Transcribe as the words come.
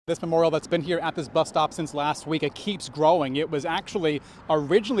This memorial that's been here at this bus stop since last week, it keeps growing. It was actually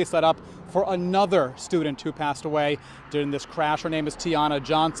originally set up for another student who passed away during this crash. Her name is Tiana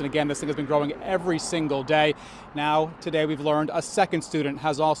Johnson. Again, this thing has been growing every single day. Now, today we've learned a second student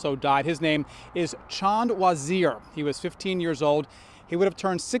has also died. His name is Chand Wazir. He was 15 years old. He would have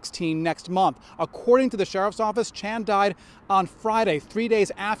turned 16 next month. According to the sheriff's office, Chand died on Friday, 3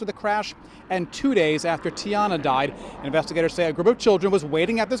 days after the crash and 2 days after Tiana died. Investigators say a group of children was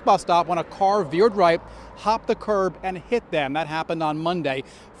waiting at this bus stop when a car veered right, hopped the curb, and hit them. That happened on Monday.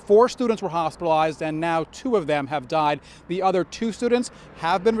 4 students were hospitalized, and now 2 of them have died. The other 2 students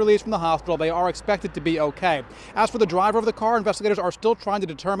have been released from the hospital. They are expected to be okay. As for the driver of the car, investigators are still trying to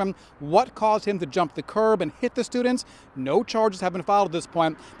determine what caused him to jump the curb and hit the students. No charges have been filed at this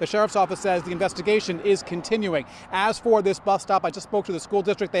point. The sheriff's office says the investigation is continuing. As for this bus stop, I just spoke to the school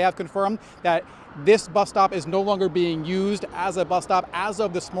district. They have confirmed that this bus stop is no longer being used as a bus stop. As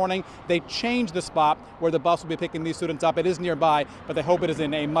of this morning, they changed the spot where the bus will be picking these students up. It is nearby, but they hope it is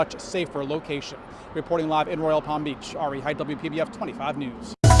in a much safer location. Reporting live in Royal Palm Beach, Hait, WPBF 25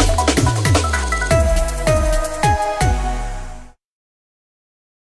 News.